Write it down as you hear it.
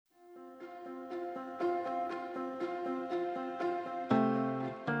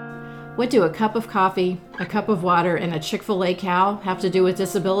What do a cup of coffee, a cup of water, and a Chick-fil-A cow have to do with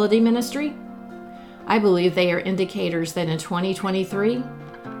disability ministry? I believe they are indicators that in 2023,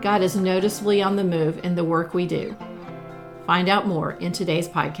 God is noticeably on the move in the work we do. Find out more in today's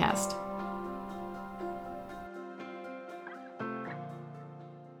podcast.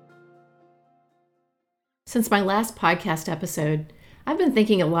 Since my last podcast episode, I've been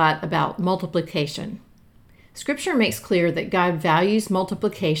thinking a lot about multiplication. Scripture makes clear that God values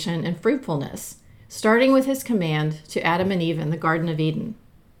multiplication and fruitfulness, starting with his command to Adam and Eve in the Garden of Eden.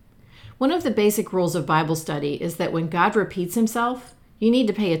 One of the basic rules of Bible study is that when God repeats himself, you need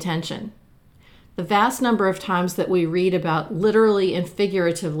to pay attention. The vast number of times that we read about literally and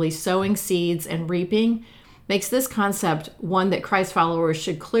figuratively sowing seeds and reaping makes this concept one that Christ followers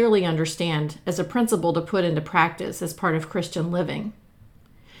should clearly understand as a principle to put into practice as part of Christian living.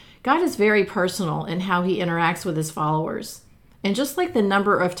 God is very personal in how he interacts with his followers. And just like the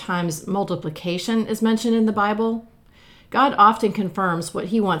number of times multiplication is mentioned in the Bible, God often confirms what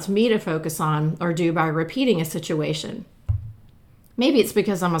he wants me to focus on or do by repeating a situation. Maybe it's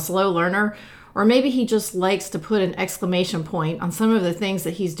because I'm a slow learner, or maybe he just likes to put an exclamation point on some of the things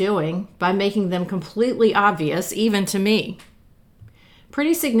that he's doing by making them completely obvious, even to me.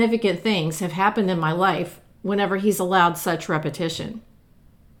 Pretty significant things have happened in my life whenever he's allowed such repetition.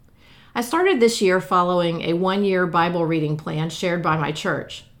 I started this year following a one-year Bible reading plan shared by my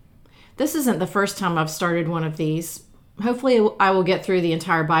church. This isn't the first time I've started one of these. Hopefully I will get through the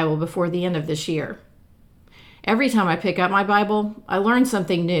entire Bible before the end of this year. Every time I pick up my Bible, I learn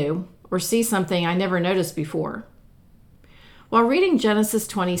something new or see something I never noticed before. While reading Genesis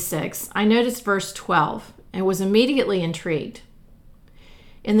 26, I noticed verse 12 and was immediately intrigued.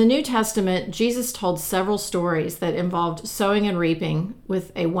 In the New Testament, Jesus told several stories that involved sowing and reaping,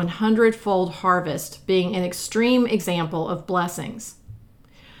 with a 100-fold harvest being an extreme example of blessings.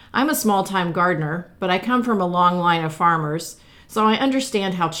 I'm a small-time gardener, but I come from a long line of farmers, so I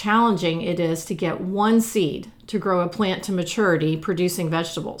understand how challenging it is to get one seed to grow a plant to maturity producing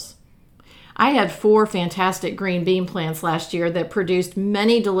vegetables. I had 4 fantastic green bean plants last year that produced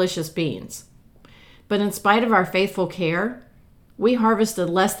many delicious beans. But in spite of our faithful care, we harvested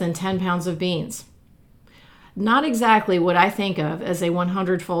less than 10 pounds of beans. Not exactly what I think of as a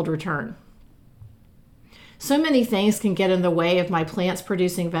 100-fold return. So many things can get in the way of my plants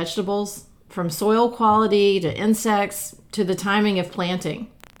producing vegetables, from soil quality to insects to the timing of planting.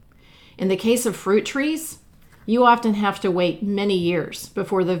 In the case of fruit trees, you often have to wait many years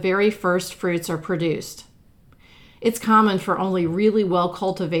before the very first fruits are produced. It's common for only really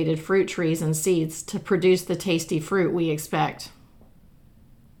well-cultivated fruit trees and seeds to produce the tasty fruit we expect.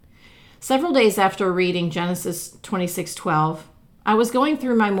 Several days after reading Genesis 26:12, I was going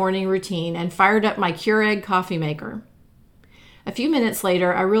through my morning routine and fired up my Keurig coffee maker. A few minutes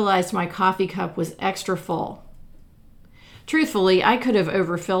later, I realized my coffee cup was extra full. Truthfully, I could have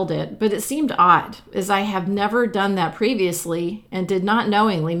overfilled it, but it seemed odd, as I have never done that previously and did not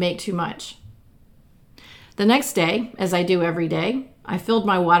knowingly make too much. The next day, as I do every day, I filled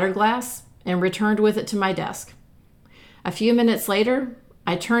my water glass and returned with it to my desk. A few minutes later,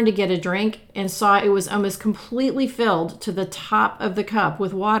 I turned to get a drink and saw it was almost completely filled to the top of the cup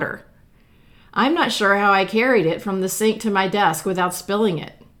with water. I'm not sure how I carried it from the sink to my desk without spilling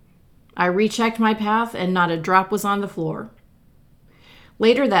it. I rechecked my path and not a drop was on the floor.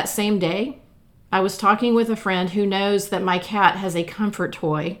 Later that same day, I was talking with a friend who knows that my cat has a comfort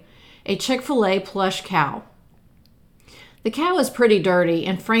toy, a Chick-fil-A plush cow. The cow is pretty dirty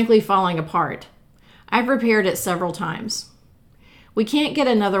and frankly falling apart. I've repaired it several times. We can't get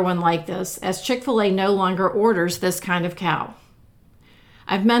another one like this, as Chick-fil-A no longer orders this kind of cow.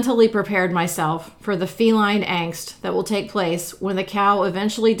 I've mentally prepared myself for the feline angst that will take place when the cow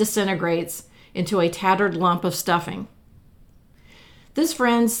eventually disintegrates into a tattered lump of stuffing. This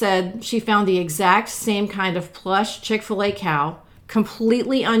friend said she found the exact same kind of plush Chick-fil-A cow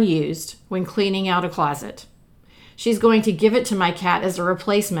completely unused when cleaning out a closet. She's going to give it to my cat as a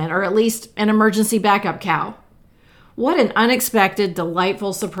replacement, or at least an emergency backup cow. What an unexpected,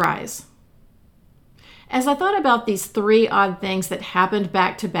 delightful surprise. As I thought about these 3 odd things that happened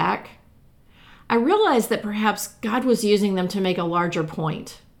back to back, I realized that perhaps God was using them to make a larger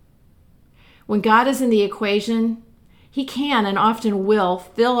point. When God is in the equation, he can and often will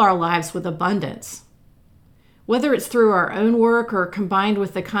fill our lives with abundance. Whether it's through our own work or combined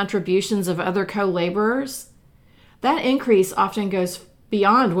with the contributions of other co-laborers, that increase often goes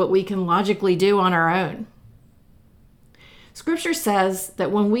beyond what we can logically do on our own. Scripture says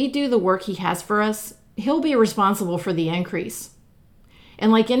that when we do the work he has for us, he'll be responsible for the increase.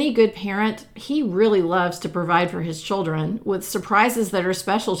 And like any good parent, he really loves to provide for his children with surprises that are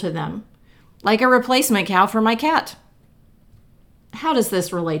special to them, like a replacement cow for my cat. How does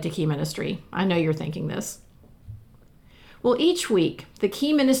this relate to Key Ministry? I know you're thinking this. Well, each week, the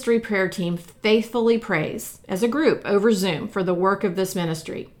Key Ministry prayer team faithfully prays as a group over Zoom for the work of this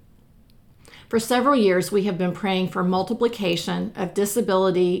ministry. For several years, we have been praying for multiplication of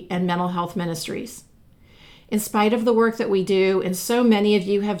disability and mental health ministries. In spite of the work that we do, and so many of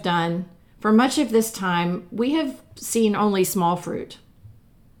you have done, for much of this time, we have seen only small fruit.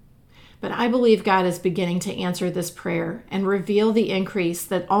 But I believe God is beginning to answer this prayer and reveal the increase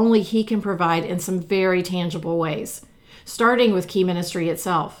that only He can provide in some very tangible ways, starting with Key Ministry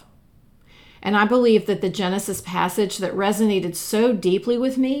itself. And I believe that the Genesis passage that resonated so deeply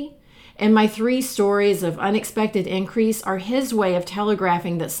with me and my 3 stories of unexpected increase are His way of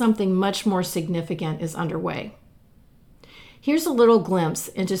telegraphing that something much more significant is underway. Here's a little glimpse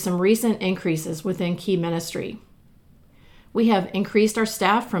into some recent increases within Key Ministry. We have increased our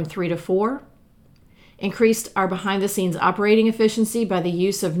staff from 3 to 4, increased our behind-the-scenes operating efficiency by the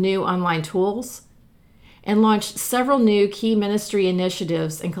use of new online tools, and launched several new Key Ministry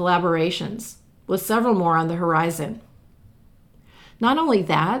initiatives and collaborations, with several more on the horizon. Not only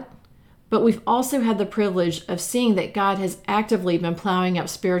that, but we've also had the privilege of seeing that God has actively been plowing up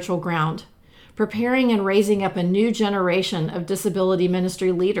spiritual ground, preparing and raising up a new generation of disability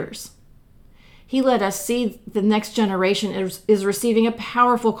ministry leaders. He let us see the next generation is receiving a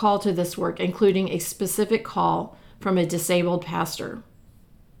powerful call to this work, including a specific call from a disabled pastor.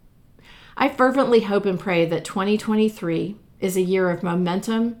 I fervently hope and pray that 2023 is a year of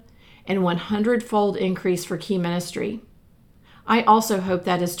momentum and 100-fold increase for Key Ministry. I also hope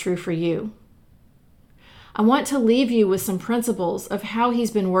that is true for you. I want to leave you with some principles of how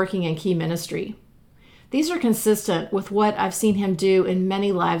He's been working in Key Ministry. These are consistent with what I've seen Him do in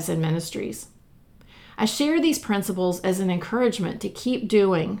many lives and ministries. I share these principles as an encouragement to keep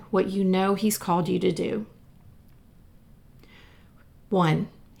doing what you know He's called you to do. 1.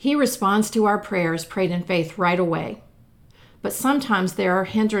 He responds to our prayers prayed in faith right away. But sometimes there are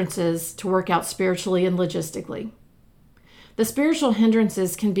hindrances to work out spiritually and logistically. The spiritual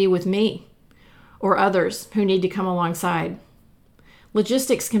hindrances can be with me or others who need to come alongside.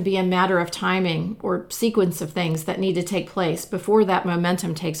 Logistics can be a matter of timing or sequence of things that need to take place before that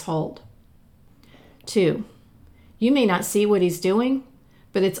momentum takes hold. 2. You may not see what He's doing,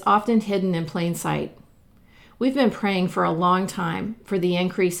 but it's often hidden in plain sight. We've been praying for a long time for the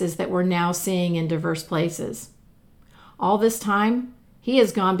increases that we're now seeing in diverse places. All this time, He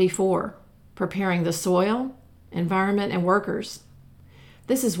has gone before, preparing the soil, environment, and workers.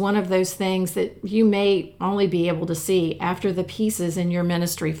 This is one of those things that you may only be able to see after the pieces in your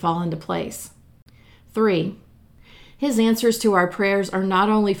ministry fall into place. 3. His answers to our prayers are not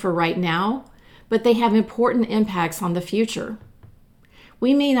only for right now, but they have important impacts on the future.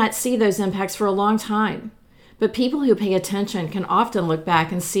 We may not see those impacts for a long time, but people who pay attention can often look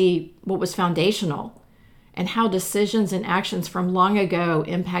back and see what was foundational and how decisions and actions from long ago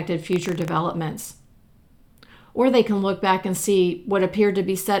impacted future developments. Or they can look back and see what appeared to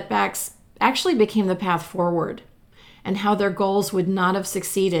be setbacks actually became the path forward, and how their goals would not have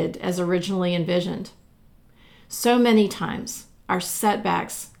succeeded as originally envisioned. So many times, our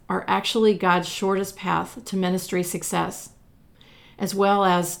setbacks are actually God's shortest path to ministry success, as well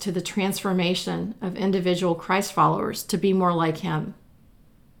as to the transformation of individual Christ followers to be more like Him.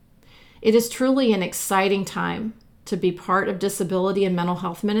 It is truly an exciting time to be part of disability and mental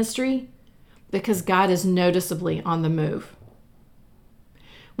health ministry, because God is noticeably on the move.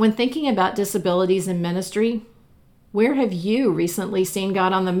 When thinking about disabilities in ministry, where have you recently seen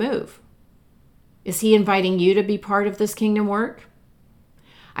God on the move? Is He inviting you to be part of this kingdom work?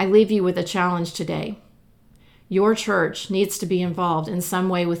 I leave you with a challenge today. Your church needs to be involved in some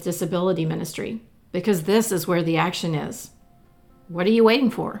way with disability ministry, because this is where the action is. What are you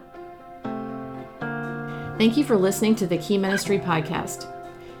waiting for? Thank you for listening to the Key Ministry podcast.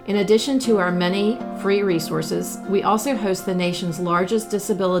 In addition to our many free resources, we also host the nation's largest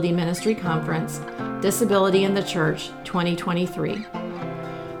disability ministry conference, Disability in the Church 2023.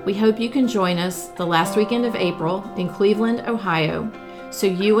 We hope you can join us the last weekend of April in Cleveland, Ohio, so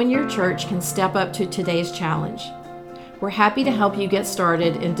you and your church can step up to today's challenge. We're happy to help you get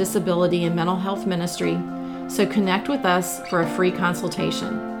started in disability and mental health ministry, so connect with us for a free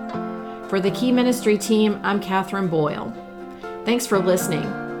consultation. For the Key Ministry team, I'm Catherine Boyle. Thanks for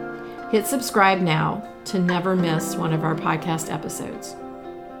listening. Hit subscribe now to never miss one of our podcast episodes.